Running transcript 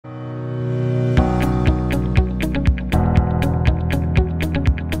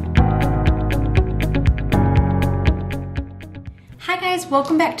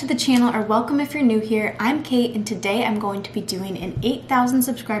welcome back to the channel, or welcome if you're new here. I'm Kate, and today I'm going to be doing an 8,000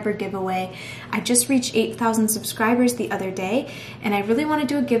 subscriber giveaway. I just reached 8,000 subscribers the other day, and I really want to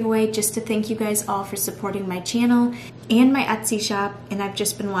do a giveaway just to thank you guys all for supporting my channel and my Etsy shop, and I've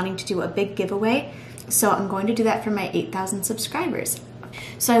just been wanting to do a big giveaway, so I'm going to do that for my 8,000 subscribers.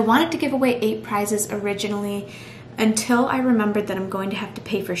 So I wanted to give away 8 prizes originally, until I remembered that I'm going to have to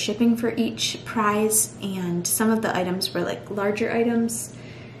pay for shipping for each prize, and some of the items were like larger items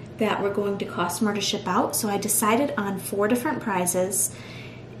that were going to cost more to ship out. So I decided on 4 different prizes,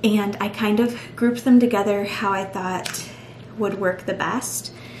 and I kind of grouped them together how I thought would work the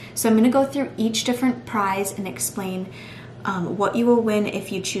best. So I'm going to go through each different prize and explain what you will win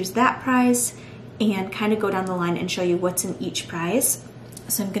if you choose that prize, and kind of go down the line and show you what's in each prize.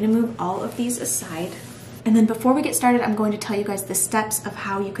 So I'm going to move all of these aside. And then before we get started, I'm going to tell you guys the steps of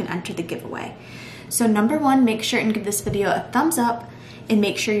how you can enter the giveaway. So number 1, make sure and give this video a thumbs up, and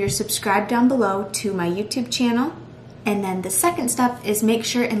make sure you're subscribed down below to my YouTube channel. And then the second step is make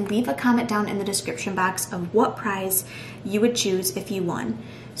sure and leave a comment down in the description box of what prize you would choose if you won.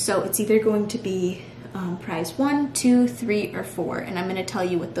 So it's either going to be prize 1, 2, 3, or 4, and I'm going to tell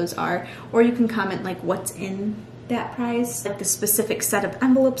you what those are, or you can comment like what's in that prize, like the specific set of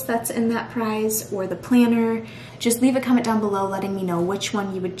envelopes that's in that prize, or the planner. Just leave a comment down below letting me know which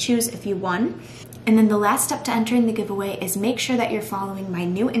one you would choose if you won. And then the last step to entering the giveaway is make sure that you're following my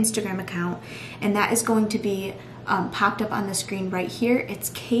new Instagram account, and that is going to be popped up on the screen right here. It's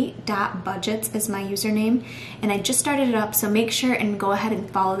Kate.Budgets is my username, and I just started it up, so make sure and go ahead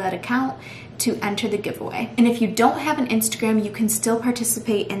and follow that account to enter the giveaway. And if you don't have an Instagram, you can still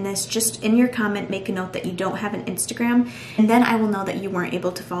participate in this. Just in your comment, make a note that you don't have an Instagram, and then I will know that you weren't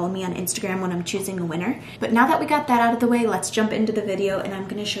able to follow me on Instagram when I'm choosing a winner. But now that we got that out of the way, let's jump into the video, and I'm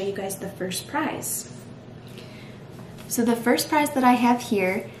gonna show you guys the first prize. So the first prize that I have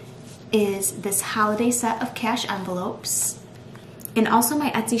here is this holiday set of cash envelopes. And also my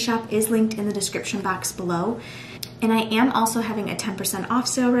Etsy shop is linked in the description box below. And I am also having a 10% off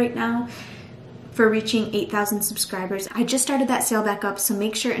sale right now for reaching 8,000 subscribers. I just started that sale back up, so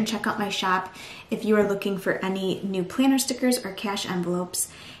make sure and check out my shop if you are looking for any new planner stickers or cash envelopes.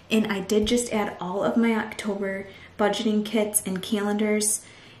 And I did just add all of my October budgeting kits and calendars,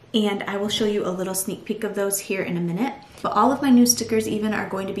 and I will show you a little sneak peek of those here in a minute. But all of my new stickers even are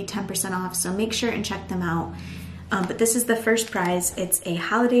going to be 10% off, so make sure and check them out. But this is the first prize. It's a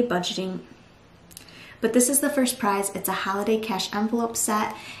holiday budgeting. But this is the first prize. It's a holiday cash envelope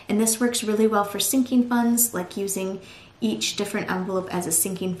set, and this works really well for sinking funds, like using each different envelope as a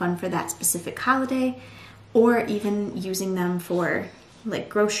sinking fund for that specific holiday, or even using them for like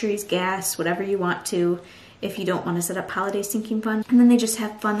groceries, gas, whatever you want to, if you don't want to set up holiday sinking fund. And then they just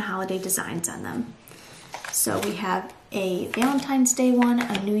have fun holiday designs on them. So we have a Valentine's Day one,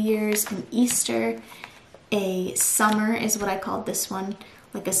 a New Year's, an Easter, a summer is what I called this one,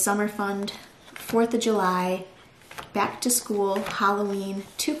 like a summer fund, 4th of July, back to school, Halloween,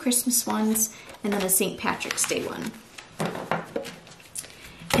 2 Christmas ones, and then a St. Patrick's Day one.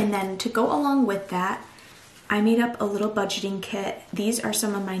 And then to go along with that, I made up a little budgeting kit. These are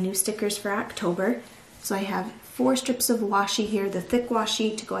some of my new stickers for October. So I have 4 strips of washi here, the thick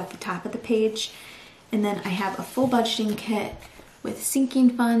washi to go at the top of the page. And then I have a full budgeting kit with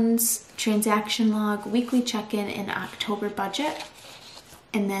sinking funds, transaction log, weekly check-in, and October budget.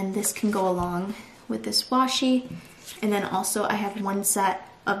 And then this can go along with this washi. And then also I have 1 set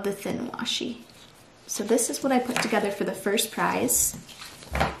of the thin washi. So this is what I put together for the first prize.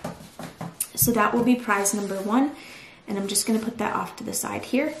 So that will be prize number 1. And I'm just gonna put that off to the side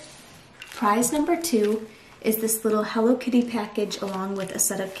here. Prize number 2 is this little Hello Kitty package along with a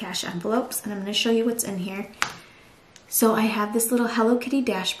set of cash envelopes, and I'm going to show you what's in here. So I have this little Hello Kitty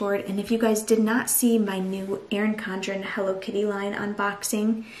dashboard, and if you guys did not see my new Erin Condren Hello Kitty line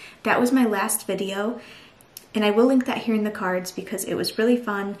unboxing, that was my last video, and I will link that here in the cards because it was really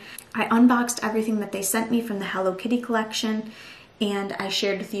fun. I unboxed everything that they sent me from the Hello Kitty collection, and I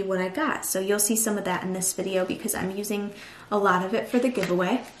shared with you what I got. So you'll see some of that in this video because I'm using a lot of it for the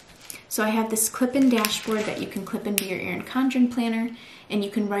giveaway. So I have this clip-in dashboard that you can clip into your Erin Condren planner, and you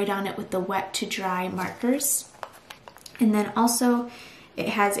can write on it with the wet to dry markers. And then also it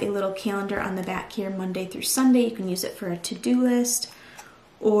has a little calendar on the back here, Monday through Sunday. You can use it for a to-do list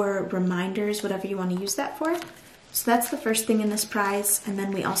or reminders, whatever you want to use that for. So that's the first thing in this prize. And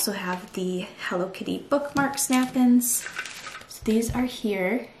then we also have the Hello Kitty bookmark snap-ins. So these are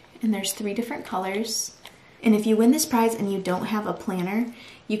here, and there's 3 different colors. And if you win this prize and you don't have a planner,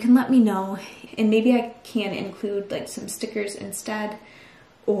 you can let me know, and maybe I can include like some stickers instead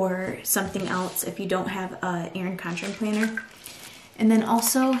or something else if you don't have a Erin Condren planner. And then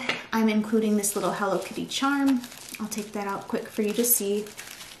also I'm including this little Hello Kitty charm. I'll take that out quick for you to see.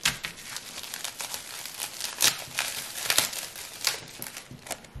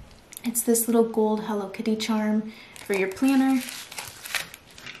 It's this little gold Hello Kitty charm for your planner.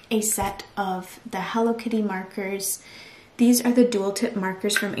 A set of the Hello Kitty markers. These are the dual tip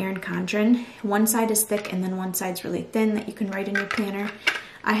markers from Erin Condren. One side is thick and then one side's really thin that you can write in your planner.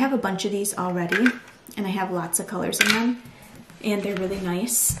 I have a bunch of these already and I have lots of colors in them and they're really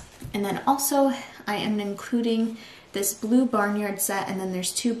nice. And then also I am including this blue barnyard set, and then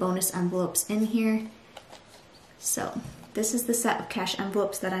there's 2 bonus envelopes in here. So this is the set of cash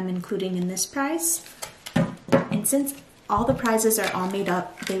envelopes that I'm including in this prize. And since all the prizes are all made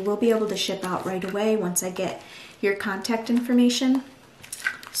up, they will be able to ship out right away once I get your contact information.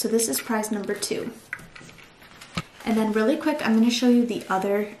 So this is prize number 2. And then really quick, I'm going to show you the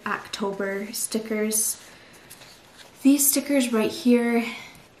other October stickers. These stickers right here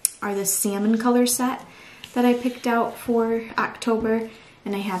are the salmon color set that I picked out for October.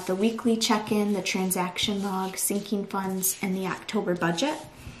 And I have the weekly check-in, the transaction log, sinking funds, and the October budget.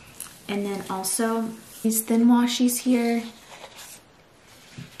 And then also these thin washies here,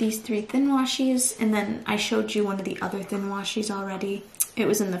 these 3 thin washies, and then I showed you one of the other thin washies already. It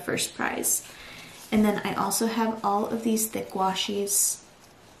was in the first prize. And then I also have all of these thick washies,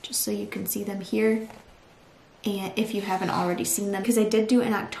 just so you can see them here. And if you haven't already seen them, because I did do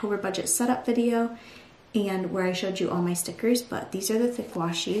an October budget setup video and where I showed you all my stickers, but these are the thick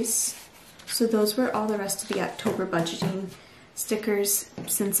washies. So those were all the rest of the October budgeting stickers,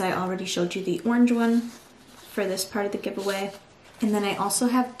 since I already showed you the orange one for this part of the giveaway. And then I also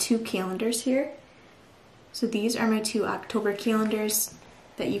have 2 calendars here. So these are my 2 October calendars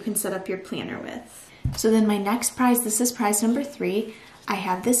that you can set up your planner with. So then my next prize, this is prize number 3. I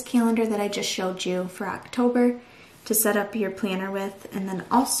have this calendar that I just showed you for October to set up your planner with. And then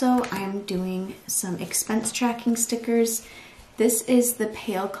also I'm doing some expense tracking stickers. This is the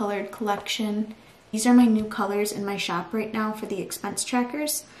pale colored collection. These are my new colors in my shop right now for the expense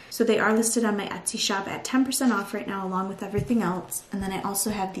trackers. So they are listed on my Etsy shop at 10% off right now along with everything else. And then I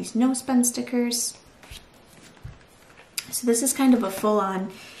also have these no spend stickers. So this is kind of a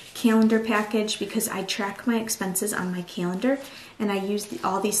full-on calendar package because I track my expenses on my calendar and I use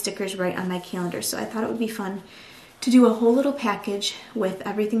all these stickers right on my calendar. So I thought it would be fun to do a whole little package with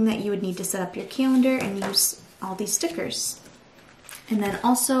everything that you would need to set up your calendar and use all these stickers. And then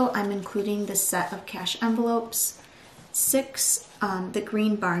also I'm including this set of cash envelopes, 6, the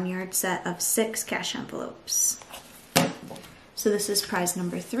green barnyard set of 6 cash envelopes. So this is prize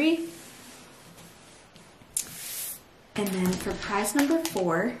number 3. And then for prize number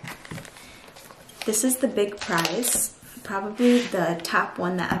 4, this is the big prize, probably the top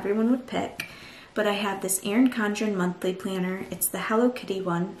one that everyone would pick. But I have this Erin Condren monthly planner. It's the Hello Kitty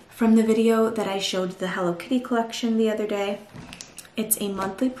one from the video that I showed the Hello Kitty collection the other day. It's a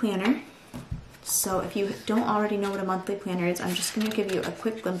monthly planner. So if you don't already know what a monthly planner is, I'm just going to give you a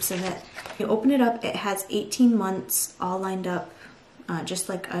quick glimpse of it. You open it up, it has 18 months all lined up, just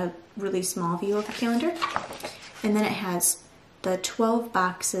like a really small view of the calendar. And then it has the 12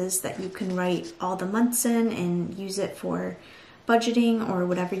 boxes that you can write all the months in and use it for budgeting or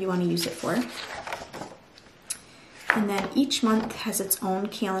whatever you want to use it for. And then each month has its own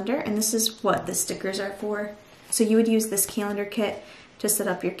calendar, and this is what the stickers are for. So you would use this calendar kit to set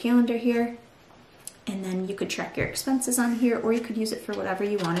up your calendar here, and then you could track your expenses on here, or you could use it for whatever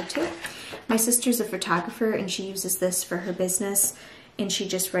you wanted to. My sister's a photographer and she uses this for her business, and she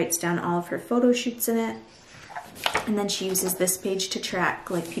just writes down all of her photo shoots in it. And then she uses this page to track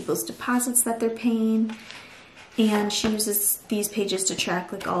like people's deposits that they're paying. And she uses these pages to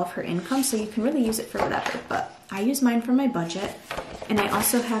track like all of her income, so you can really use it for whatever. But I use mine for my budget. And I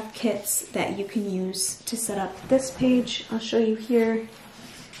also have kits that you can use to set up this page. I'll show you here.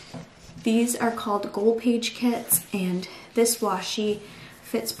 These are called goal page kits, and this washi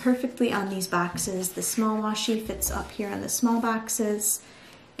fits perfectly on these boxes. The small washi fits up here on the small boxes,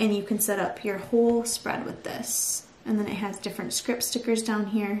 and you can set up your whole spread with this. And then it has different script stickers down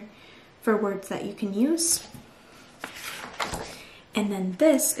here for words that you can use. And then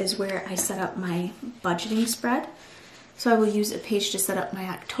this is where I set up my budgeting spread. So I will use a page to set up my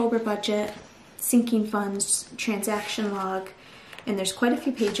October budget, sinking funds, transaction log, and there's quite a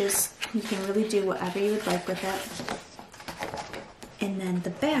few pages. You can really do whatever you would like with it. And then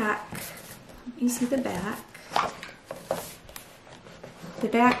the back, you see the back. The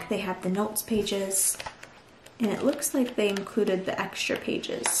back, they have the notes pages, and it looks like they included the extra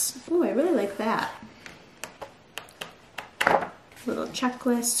pages. Ooh, I really like that. Little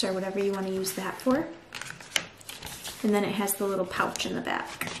checklists or whatever you want to use that for. and then it has the little pouch in the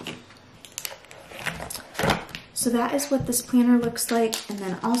back. So that is what this planner looks like, and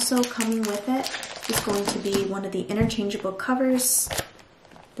then also coming with it is going to be one of the interchangeable covers.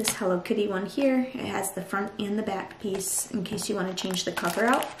 This Hello Kitty one here. It has the front and the back piece in case you want to change the cover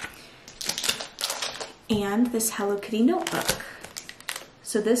out. And this Hello Kitty notebook.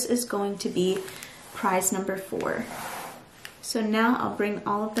 So this is going to be prize number 4. So now I'll bring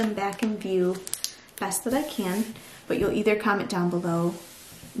all of them back in view best that I can, but you'll either comment down below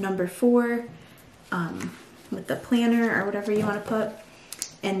number 4 with the planner or whatever you want to put,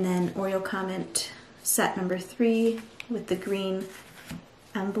 and then, or you'll comment set number 3 with the green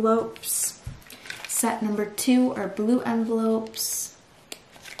envelopes, set number 2 are blue envelopes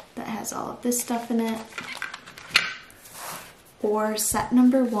that has all of this stuff in it, or set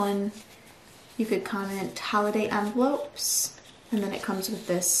number 1, you could comment holiday envelopes, and then it comes with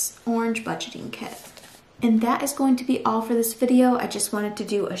this orange budgeting kit. And that is going to be all for this video. I just wanted to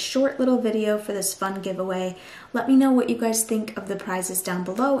do a short little video for this fun giveaway. Let me know what you guys think of the prizes down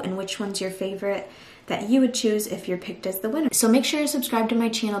below and which one's your favorite that you would choose if you're picked as the winner. So make sure to subscribe to my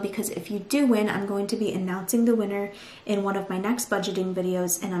channel, because if you do win, I'm going to be announcing the winner in one of my next budgeting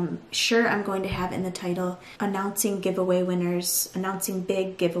videos, and I'm sure I'm going to have in the title announcing giveaway winners, announcing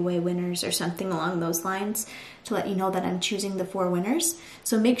big giveaway winners, or something along those lines to let you know that I'm choosing the 4 winners.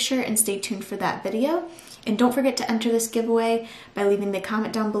 So make sure and stay tuned for that video. And don't forget to enter this giveaway by leaving the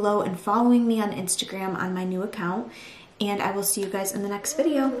comment down below and following me on Instagram on my new account. And I will see you guys in the next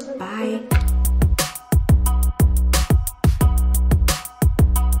video. Bye!